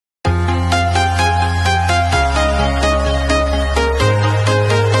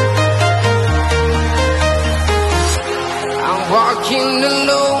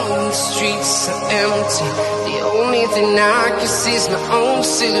thing I can see is my own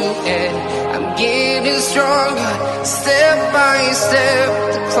silhouette. I'm getting stronger, step by step.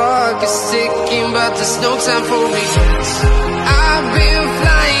 The clock is ticking, but there's no time for regrets. I've been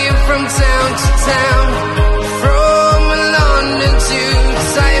flying from town to town, from London to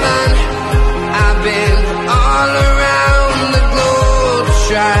Taiwan. I've been all around the globe,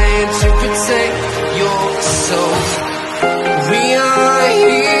 trying to protect your soul. We are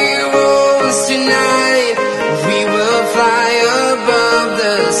heroes tonight. We will fly above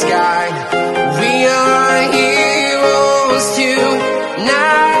the sky. We are heroes tonight.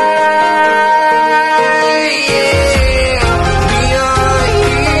 Yeah. We are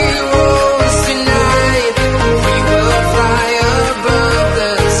heroes tonight. We will fly above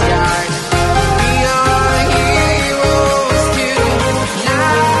the sky. We are heroes tonight.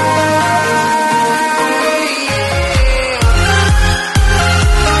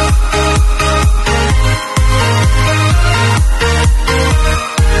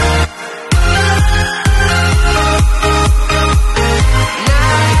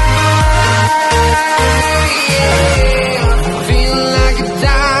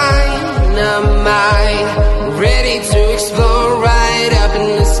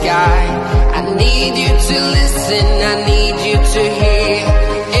 I need you to hear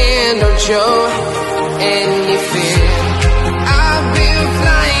and don't show any fear. I've been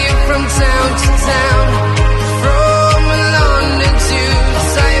flying from town to town, from London to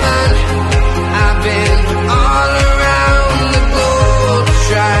Taiwan. I've been all around the globe,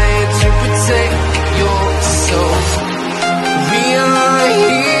 trying to protect your soul. We are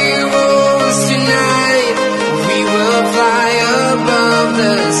heroes tonight. We will fly above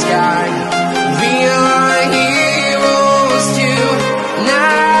the sky. We are heroes tonight.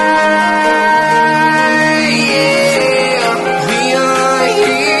 Yeah. We are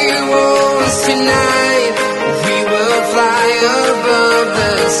heroes tonight. We will fly above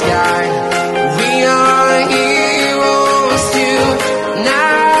the sky. We are heroes tonight.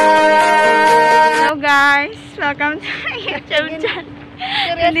 Hello guys, welcome to my YouTube channel.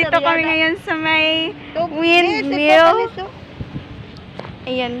 Nandito kami ngayon sa may Windmill.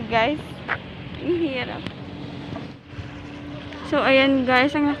 Ayan guys. Ang hirap. So, ayan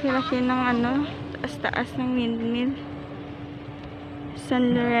guys, ang laki-laki ng taas-taas ng Windmill.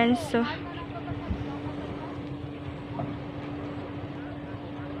 San Lorenzo.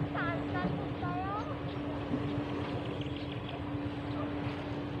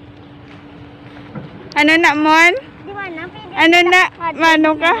 Ano na, Mon? Ano na?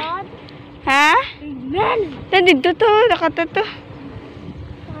 Mano ka? Ha? Tadi dito to, nakata to.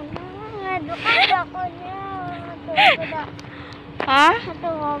 Ha?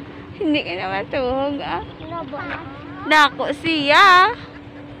 Hindi ka na matuhog, ah? Dako siya.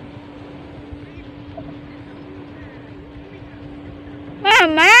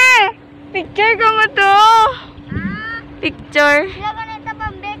 Mama! Picture ko mo to. Picture.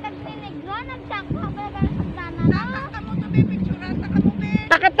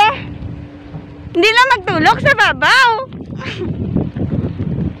 Takata. Hindi lang magtulog sa babaw.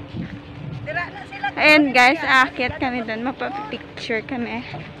 Ayan guys, aakyat kami doon. Mapapicture kami.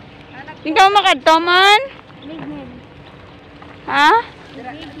 Ikaw makatoman? Ha?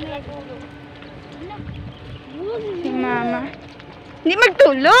 Si mama. Hindi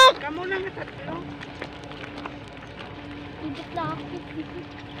magtulog. Kamu na matulog.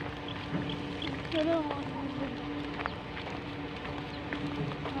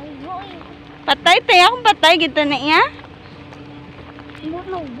 Patay tayo akong patay gitu na iya.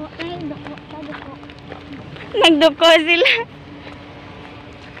 Nagduko sila.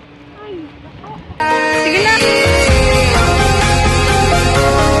 Sige na.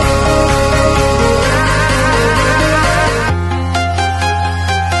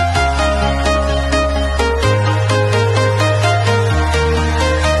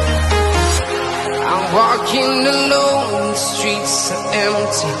 I'm walking alone, the streets are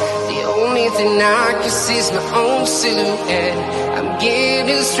empty. The only thing I can see is my own silhouette. I'm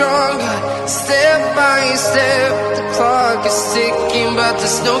getting stronger, step by step. The clock is ticking, but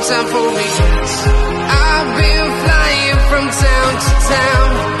there's no time for regrets. I've been flying from town to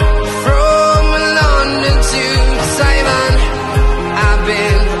town, from London to Taiwan. I've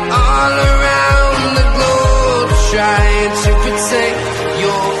been all around the globe, trying to protect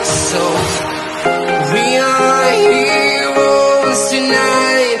your soul. We are heroes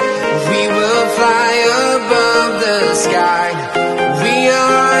tonight. We will fly above the sky. We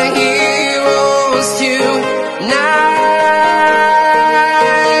are heroes tonight.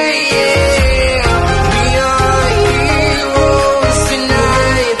 Yeah. We are heroes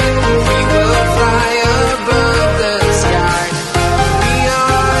tonight. We will fly above the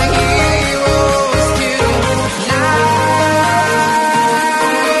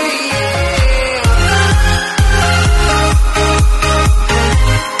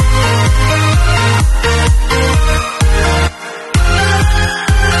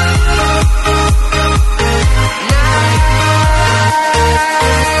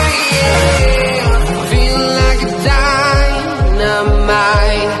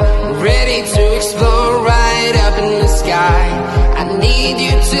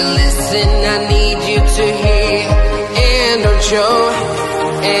to listen, I need you to hear, and don't show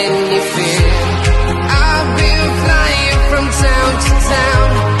any fear. I've been flying from town to town,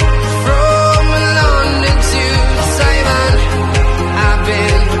 from London to Taiwan. I've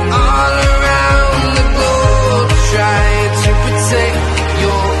been all around the globe trying to protect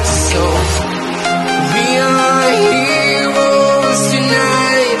your soul. We are heroes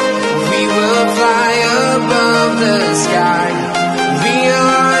tonight, we will fly above the sky. We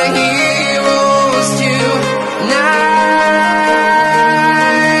are heroes tonight.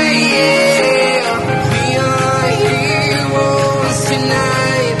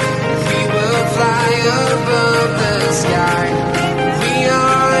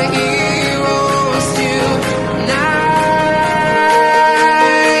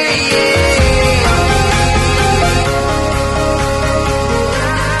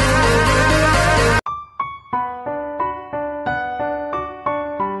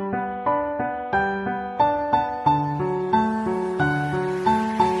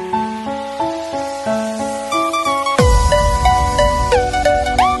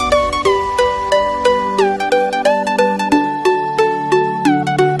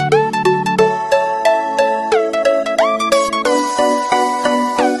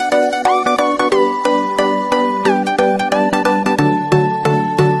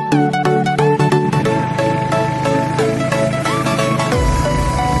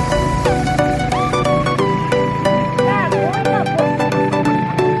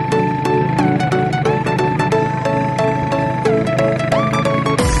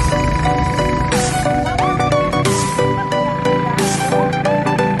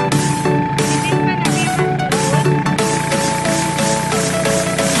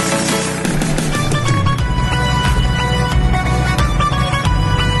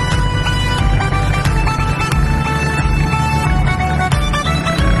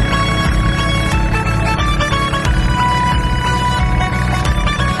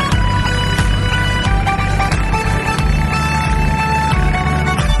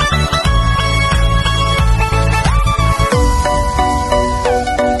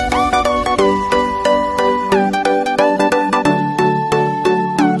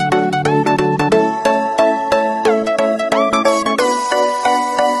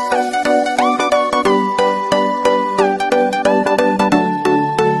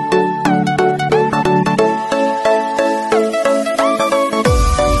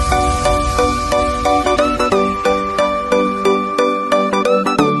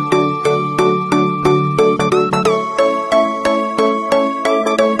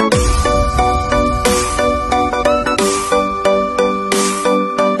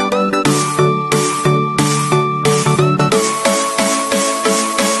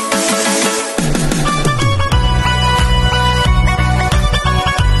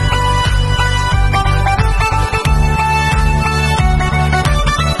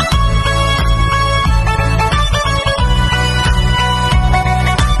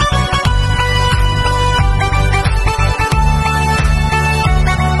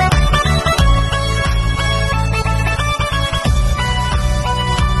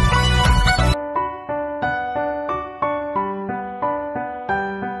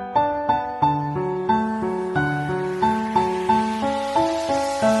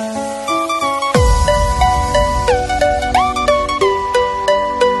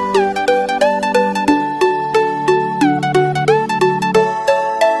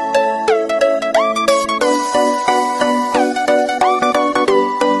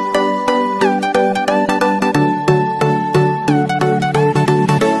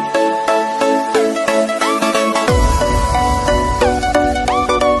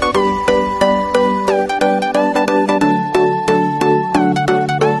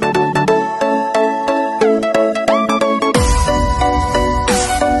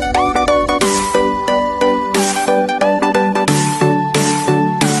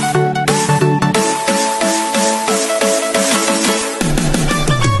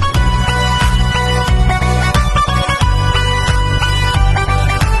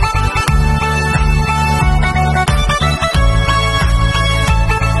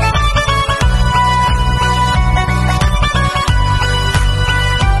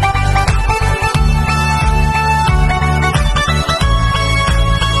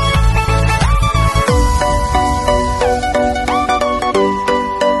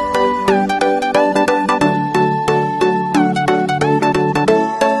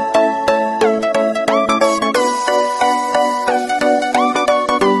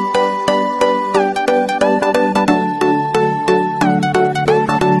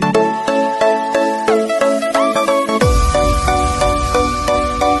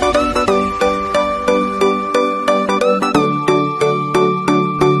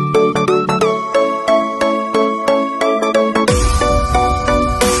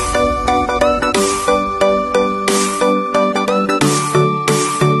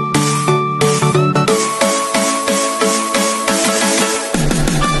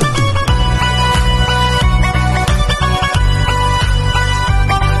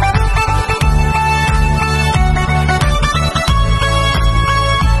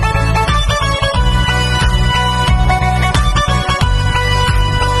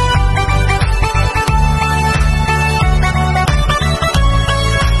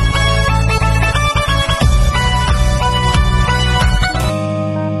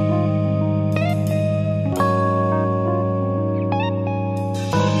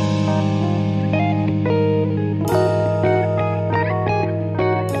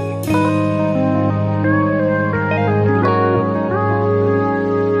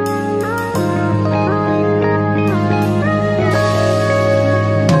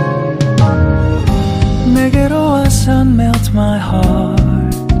 into my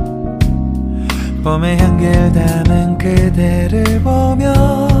heart. 봄의 향기를 담은 그대를 보며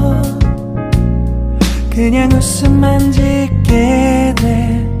그냥 웃음만 짓게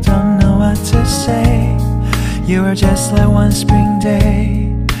돼. Don't know what to say. You were just like one spring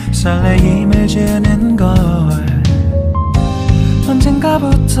day. 설레임을 주는 걸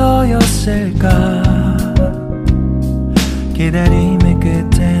언젠가부터였을까. 기다림의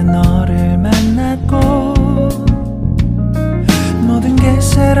끝에 너를 만났고 모든 게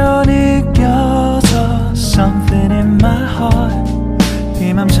새로 느껴져. Something in my heart.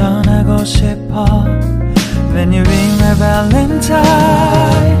 이 맘 전하고 싶어. Then you ring my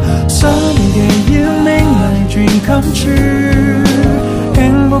valentine. Sunny day you make my dream come true.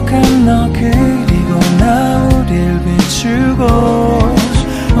 행복한 너 그리고 나 우릴 비추고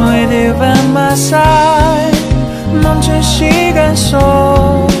With you by my side. 멈춘 시간 속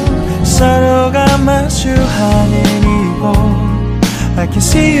서로가 마주하는 이곳 I can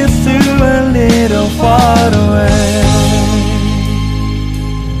see you through a little far away.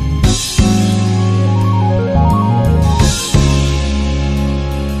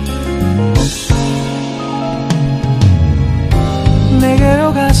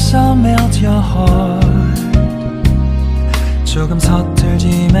 내게로 가서 melt your heart. 조금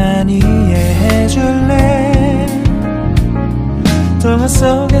서툴지만 이해해줄래. 동화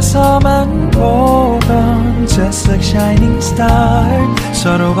속에서만 보던 Just like shining star.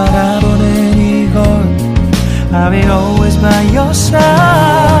 서로 바라보는 이곳 I'll be always by your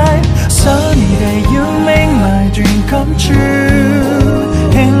side. Sunny day you make my dream come true.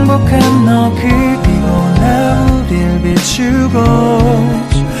 행복한 너 그리고 나 우릴 비추고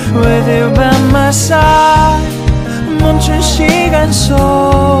With you by my side. 멈춘 시간 속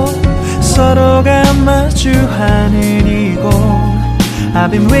서로가 마주하는 이곳 I've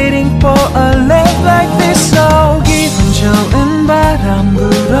been waiting for a love like this. So 기분 좋은 바람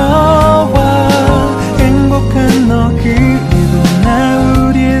불어와 행복한 너 그리고 나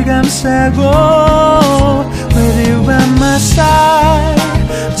우릴 감싸고 With you by my side.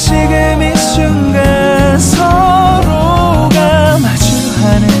 지금 이 순간 서로가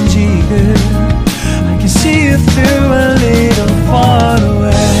마주하는 지금 I can see you through a little far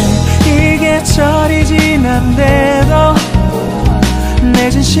away. 이 계절이 지난데도 내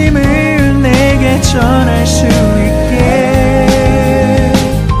진심을 내게 전할 수 있게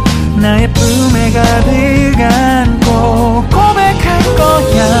나의 품에 가득 안고 고백할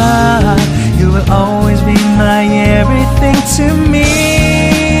거야. You will always be my everything to me.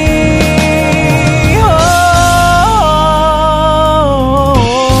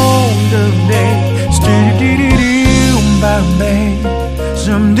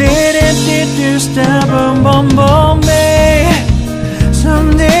 Some did it, did you stop, boom, boom, boom, babe.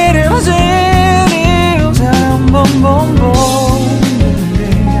 Some did it, was it, boom, boom, boom,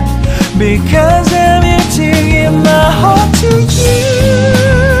 babe. Because I'm here to give my heart to you.